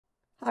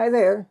Hi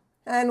there,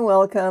 and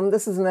welcome.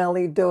 This is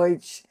Nellie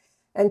Deutsch,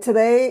 and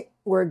today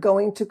we're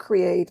going to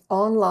create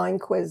online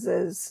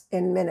quizzes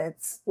in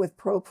minutes with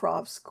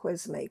ProProfs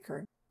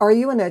Quizmaker. Are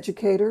you an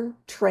educator,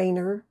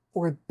 trainer,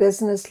 or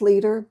business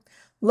leader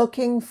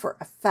looking for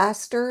a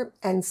faster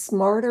and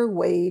smarter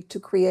way to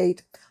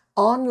create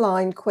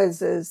online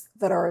quizzes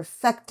that are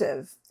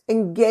effective,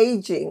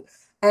 engaging,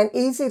 and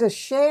easy to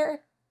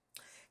share?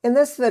 In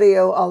this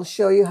video, I'll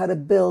show you how to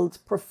build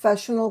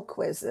professional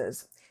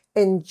quizzes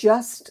in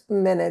just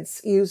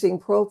minutes using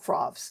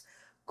ProProfs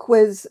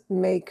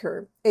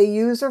Quizmaker, a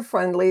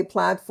user-friendly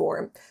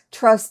platform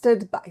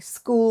trusted by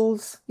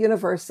schools,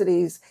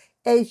 universities,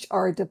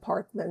 HR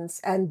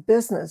departments, and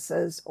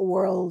businesses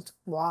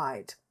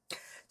worldwide.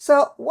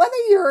 So whether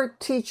you're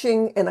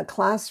teaching in a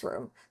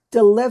classroom,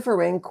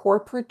 delivering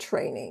corporate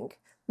training,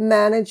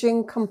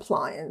 managing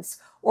compliance,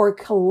 or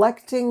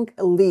collecting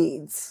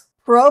leads,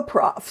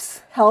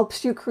 ProProfs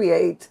helps you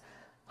create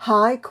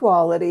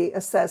high-quality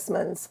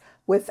assessments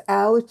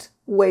without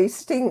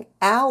wasting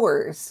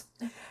hours.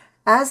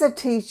 As a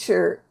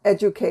teacher,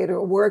 educator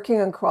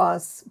working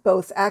across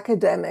both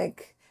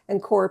academic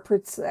and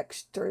corporate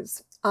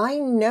sectors, I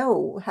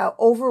know how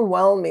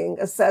overwhelming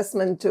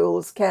assessment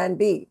tools can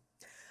be.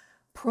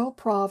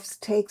 ProProfs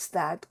takes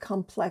that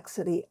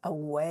complexity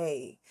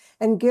away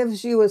and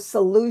gives you a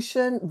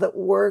solution that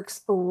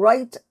works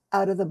right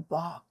out of the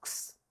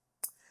box.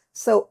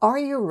 So are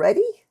you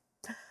ready?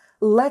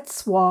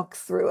 Let's walk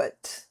through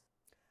it.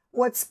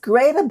 What's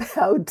great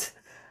about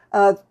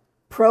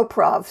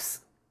ProProfs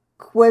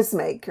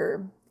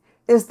Quizmaker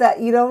is that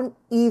you don't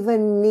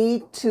even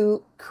need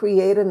to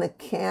create an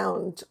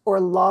account or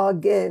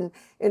log in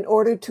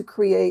order to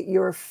create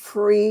your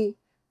free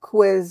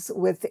quiz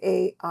with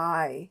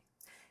AI.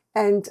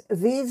 And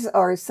these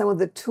are some of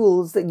the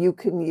tools that you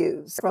can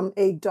use from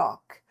a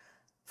doc,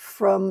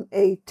 from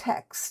a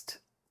text.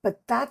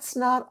 But that's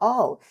not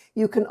all.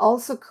 You can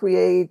also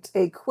create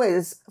a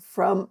quiz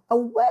from a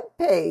web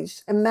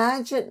page.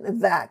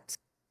 Imagine that.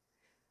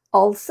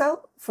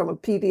 Also from a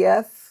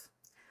PDF,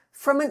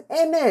 from an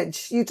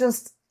image. You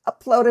just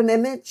upload an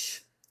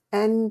image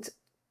and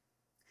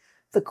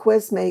the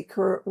quiz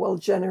maker will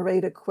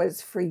generate a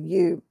quiz for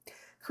you.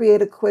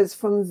 Create a quiz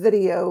from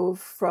video,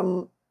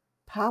 from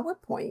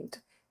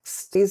PowerPoint.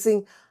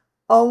 Using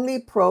only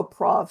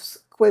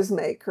ProProfs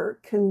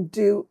Quizmaker can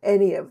do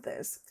any of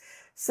this.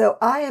 So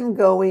I am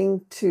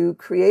going to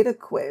create a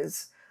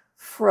quiz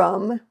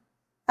from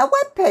a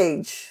web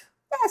page.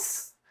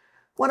 Yes,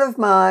 one of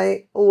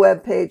my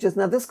web pages.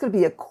 Now this could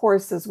be a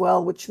course as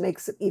well, which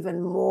makes it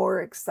even more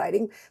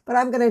exciting, but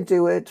I'm going to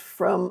do it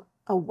from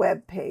a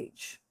web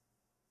page.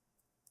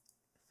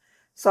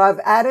 So I've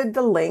added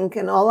the link,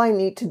 and all I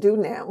need to do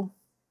now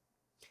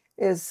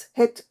is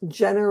hit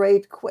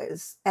generate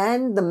quiz,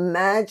 and the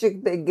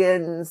magic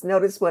begins.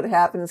 Notice what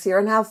happens here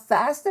and how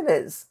fast it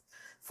is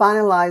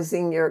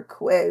finalizing your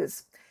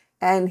quiz.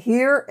 And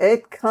here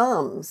it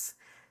comes.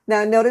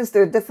 Now notice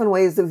there are different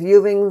ways of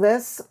viewing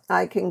this.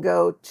 I can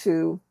go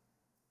to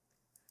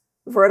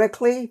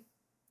vertically,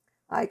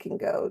 I can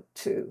go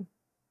to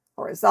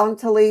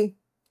horizontally,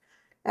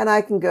 and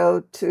I can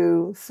go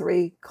to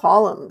 3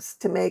 columns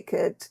to make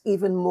it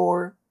even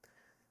more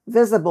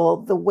visible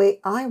the way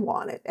I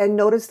want it. And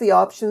notice the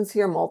options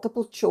here: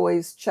 multiple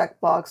choice,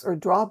 checkbox, or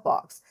drop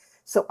box.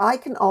 So I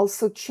can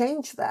also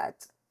change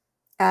that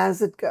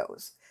as it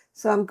goes.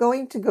 So I'm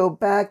going to go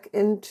back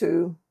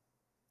into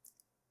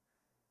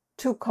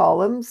 2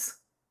 columns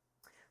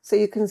so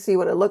you can see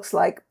what it looks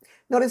like.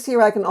 Notice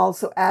here I can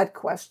also add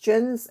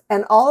questions,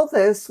 and all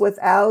this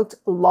without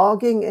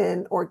logging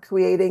in or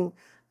creating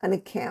an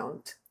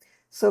account.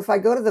 So if I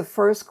go to the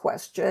first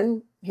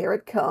question, here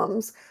it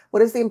comes.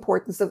 What is the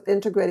importance of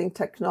integrating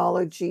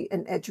technology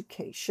in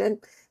education?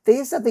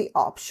 These are the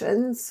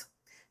options.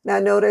 Now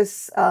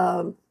notice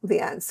the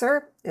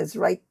answer is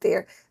right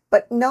there.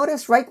 But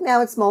notice right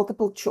now it's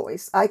multiple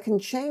choice. I can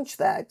change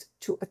that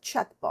to a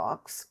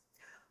checkbox,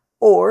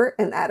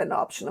 and add an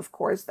option, of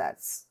course,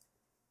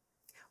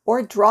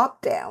 or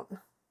drop down.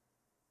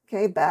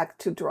 Okay, back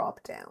to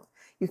drop down.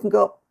 You can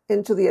go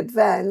into the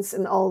advanced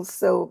and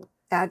also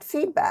add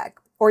feedback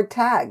or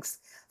tags.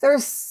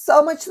 There's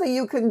so much that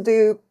you can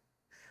do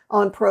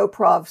on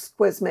ProProfs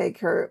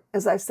Quizmaker,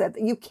 as I said,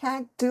 that you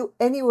can't do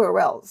anywhere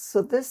else.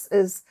 So this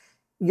is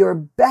your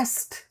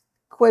best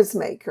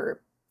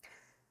Quizmaker.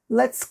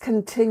 Let's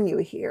continue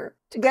here.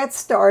 To get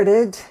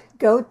started,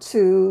 go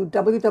to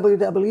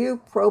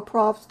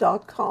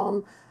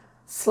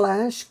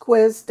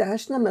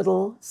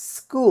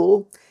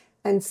www.proprofs.com/quiz-school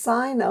and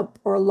sign up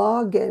or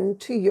log in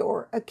to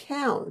your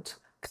account.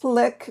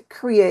 Click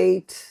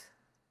Create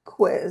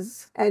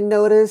Quiz and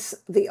notice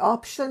the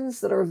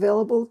options that are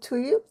available to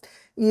you.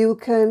 You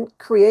can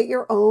create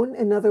your own,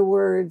 in other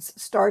words,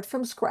 start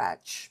from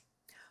scratch,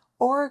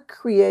 or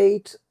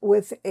create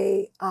with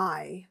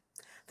AI.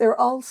 There are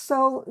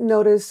also,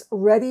 notice,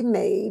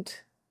 ready-made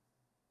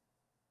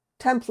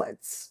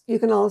templates. You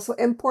can also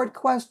import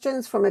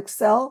questions from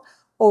Excel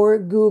or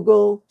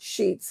Google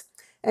Sheets.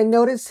 And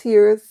notice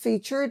here,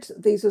 featured,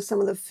 these are some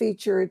of the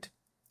featured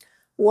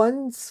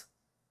ones.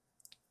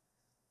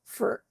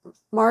 for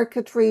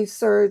market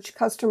research,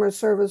 customer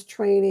service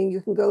training.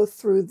 You can go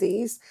through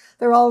these.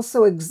 There are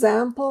also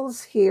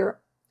examples here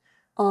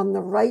on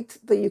the right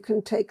that you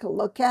can take a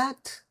look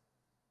at.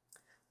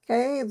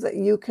 Okay, that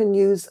you can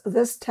use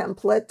this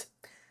template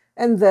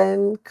and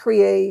then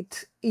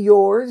create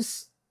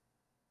yours.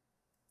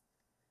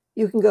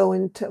 You can go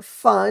into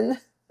fun,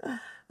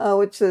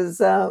 which is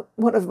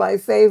one of my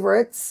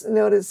favorites.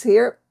 Notice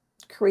here,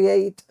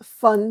 create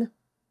fun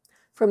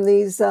from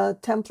these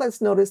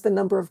templates. Notice the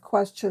number of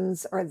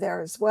questions are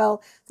there as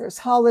well. There's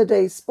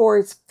holiday,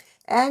 sports,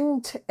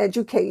 and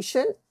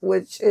education,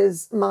 which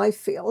is my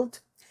field.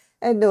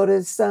 And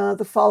notice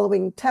the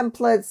following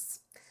templates: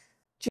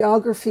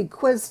 geography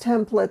quiz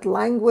template,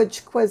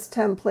 language quiz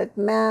template,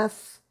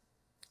 math,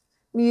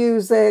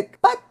 music.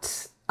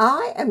 But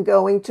I am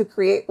going to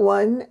create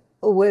one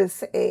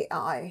with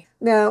AI.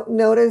 Now,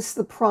 notice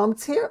the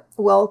prompts here.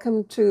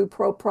 Welcome to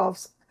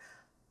ProProfs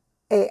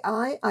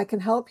AI. I can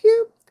help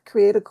you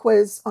create a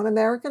quiz on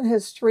American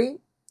history,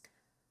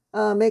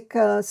 make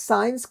a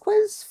science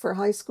quiz for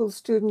high school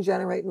student,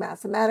 generate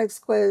mathematics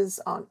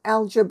quiz on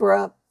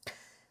algebra.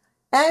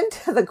 And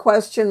the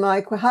question,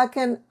 Mike, how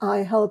can I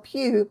help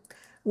you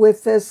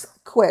with this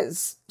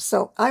quiz?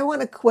 So I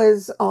want a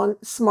quiz on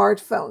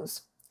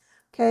smartphones.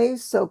 Okay,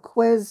 so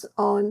quiz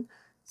on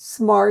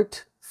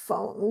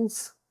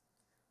smartphones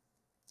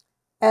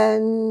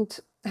and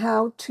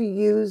how to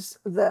use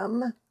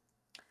them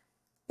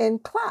in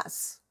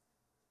class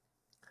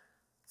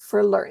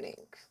for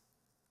learning.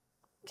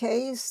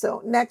 Okay,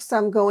 so next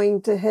I'm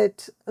going to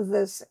hit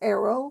this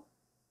arrow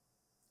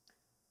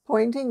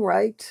pointing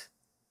right.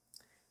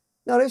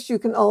 Notice you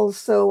can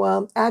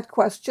also add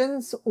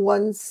questions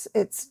once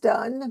it's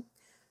done.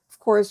 Of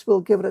course,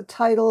 we'll give it a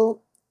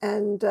title,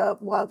 and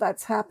while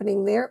that's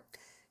happening there,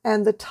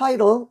 and the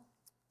title,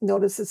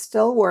 notice it's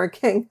still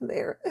working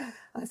there.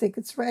 I think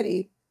it's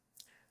ready.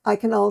 I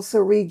can also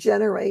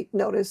regenerate,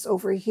 notice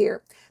over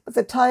here. But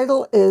the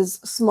title is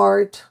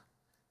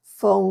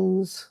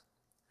Smartphones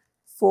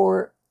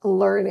for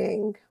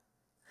Learning.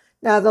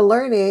 Now, the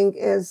learning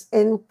is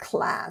in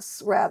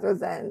class rather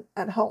than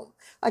at home.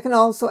 I can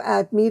also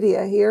add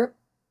media here,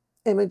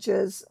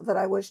 images that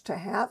I wish to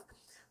have.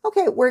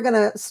 Okay, we're going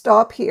to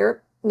stop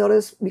here.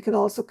 Notice we can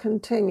also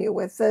continue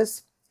with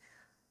this.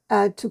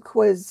 Add to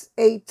quiz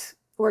 8.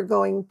 We're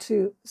going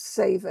to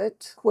save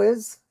it.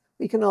 Quiz.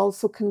 We can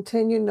also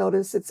continue.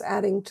 Notice it's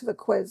adding to the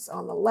quiz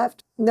on the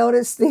left.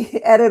 Notice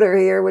the editor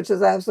here, which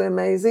is absolutely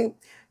amazing.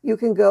 You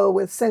can go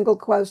with single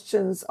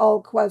questions,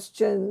 all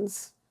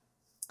questions,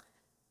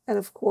 and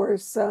of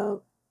course,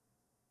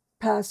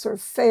 pass or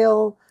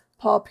fail,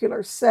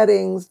 popular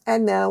settings.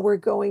 And now we're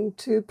going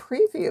to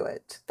preview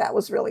it. That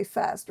was really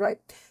fast, right?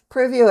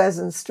 Preview as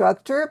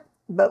instructor,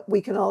 but we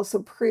can also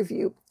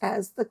preview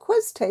as the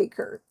quiz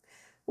taker,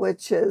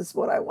 which is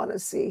what I want to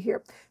see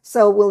here.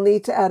 So we'll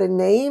need to add a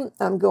name.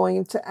 I'm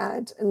going to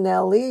add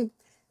Nellie,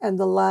 and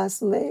the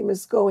last name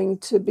is going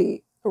to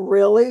be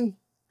Really,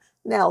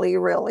 Nellie,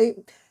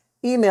 really.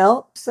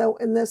 Email. So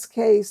in this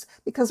case,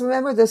 because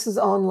remember this is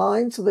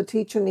online, so the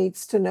teacher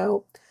needs to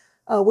know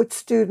which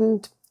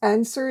student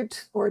answered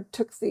or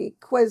took the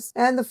quiz.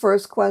 And the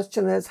first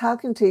question is, how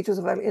can teachers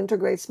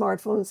integrate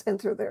smartphones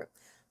into their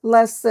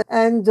lesson?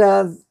 And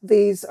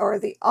these are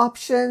the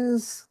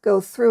options. Go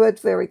through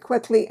it very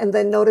quickly. And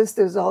then notice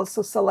there's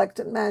also select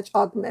and match,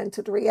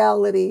 augmented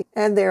reality.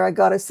 And there I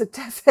got a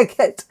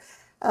certificate.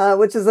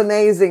 Which is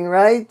amazing,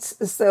 right?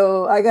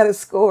 So I got a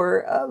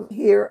score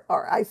here,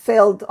 or I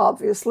failed,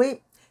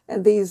 obviously,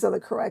 and these are the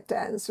correct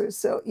answers.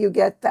 So you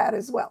get that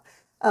as well.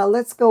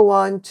 Let's go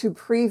on to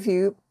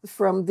preview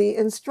from the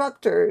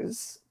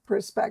instructor's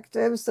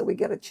perspective, so we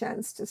get a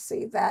chance to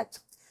see that.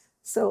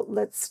 So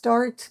let's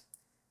start,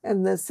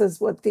 and this is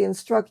what the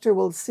instructor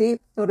will see.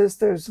 Notice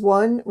there's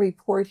one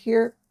report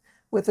here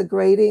with a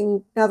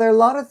grading. Now, there are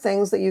a lot of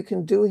things that you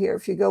can do here.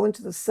 If you go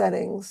into the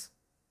settings,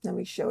 let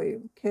me show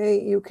you.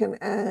 Okay, you can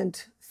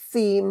add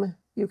theme.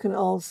 You can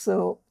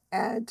also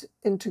add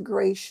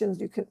integrations.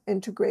 You can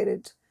integrate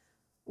it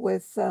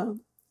with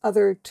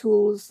other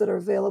tools that are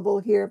available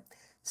here.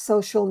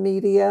 Social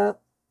media.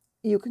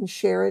 You can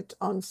share it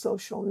on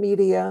social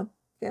media,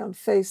 okay, on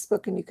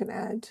Facebook, and you can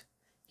add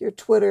your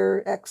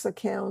Twitter, X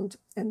account,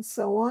 and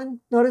so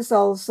on. Notice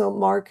also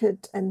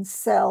market and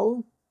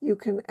sell. You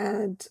can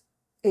add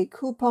a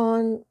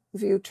coupon,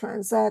 view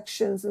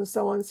transactions, and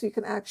so on. So you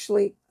can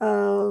actually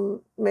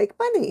make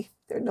money.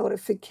 There are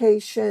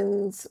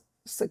notifications,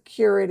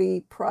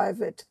 security,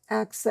 private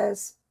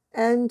access,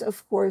 and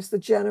of course the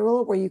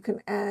general, where you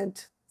can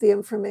add the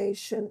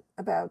information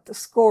about the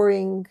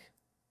scoring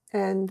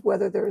and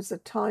whether there is a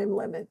time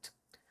limit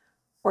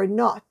or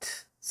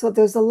not. So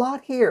there's a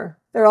lot here.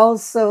 There are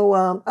also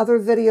other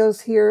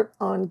videos here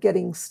on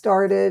getting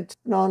started,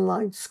 an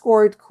online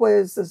scored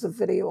quiz. There's a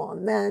video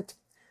on that.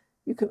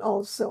 You can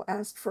also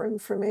ask for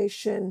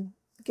information,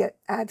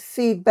 add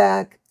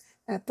feedback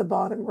at the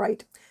bottom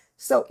right.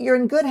 So you're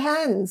in good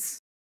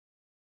hands.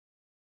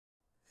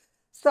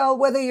 So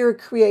whether you're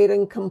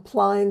creating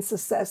compliance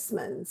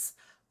assessments,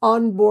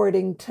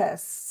 onboarding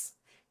tests,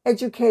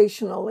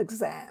 educational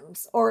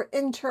exams, or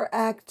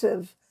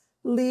interactive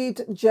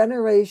lead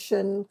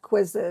generation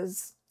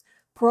quizzes,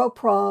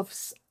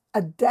 ProProfs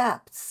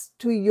adapts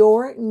to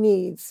your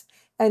needs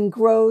and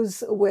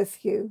grows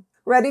with you.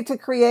 Ready to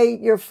create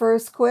your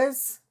first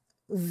quiz?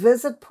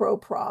 Visit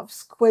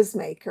ProProfs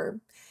Quizmaker.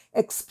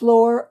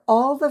 Explore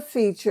all the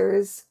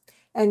features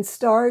and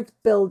start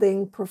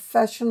building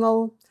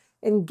professional,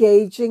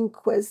 engaging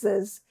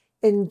quizzes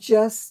in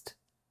just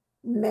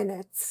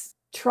minutes.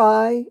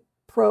 Try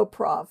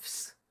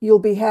ProProfs. You'll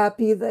be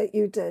happy that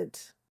you did.